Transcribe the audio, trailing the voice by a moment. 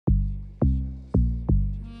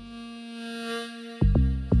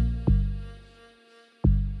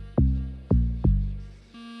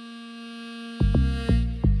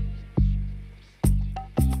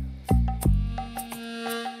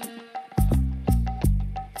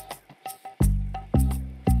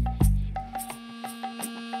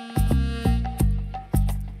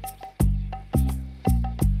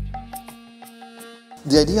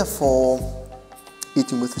The idea for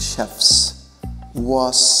Eating with the Chefs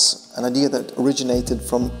was an idea that originated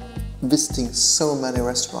from visiting so many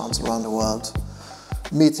restaurants around the world,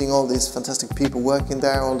 meeting all these fantastic people working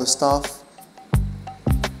there, all the staff.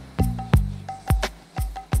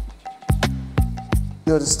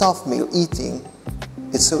 You know, the staff meal, eating,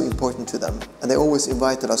 is so important to them, and they always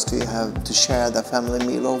invited us to share their family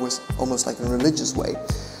meal, almost like in a religious way.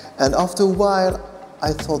 And after a while,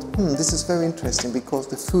 I thought, this is very interesting, because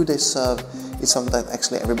the food they serve is something that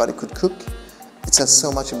actually everybody could cook. It says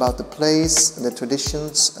so much about the place and the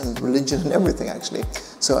traditions and religion and everything, actually.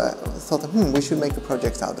 So I thought, we should make a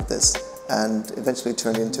project out of this, and eventually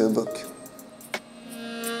turned into a book.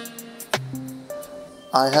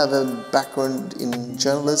 I have a background in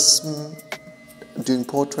journalism, doing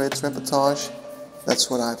portraits, reportage. That's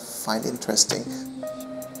what I find interesting.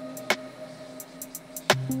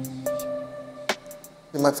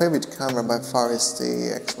 My favorite camera by far is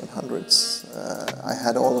the X100s. I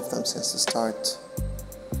had all of them since the start.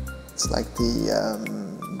 It's like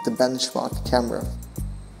the benchmark camera.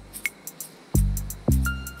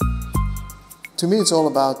 To me, it's all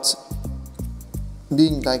about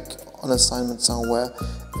being like on assignment somewhere,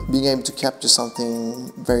 being able to capture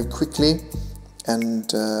something very quickly, and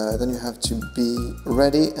then you have to be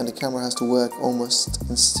ready, and the camera has to work almost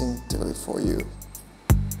instinctively for you.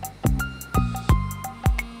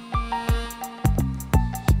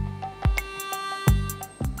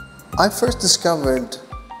 I first discovered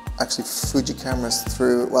actually Fuji cameras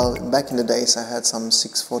through, well, back in the days I had some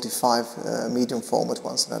 645 medium format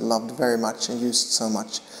ones that I loved very much and used so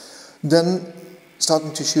much. Then,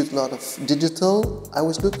 starting to shoot a lot of digital, I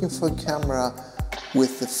was looking for a camera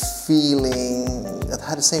with the feeling, that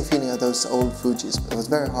had the same feeling as those old Fujis, but it was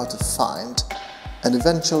very hard to find. And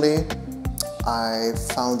eventually I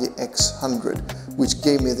found the X100, which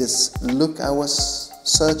gave me this look I was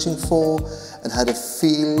searching for and had a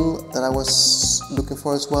feel that I was looking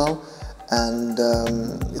for as well. And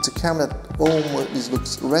it's a camera that almost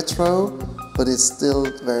looks retro, but it's still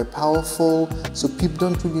very powerful, so people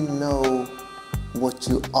don't really know what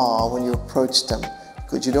you are when you approach them,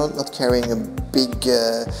 because you're not carrying a big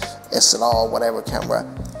SLR or whatever camera.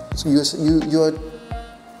 So you're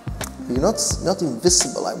not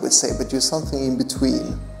invisible, I would say, but you're something in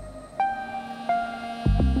between.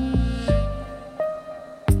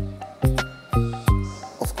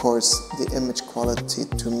 Of course, the image quality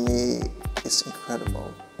to me is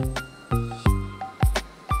incredible.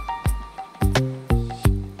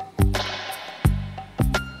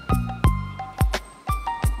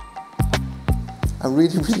 I'm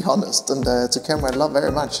really honest, and it's a camera I love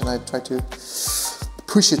very much, and I try to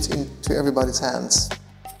push it into everybody's hands.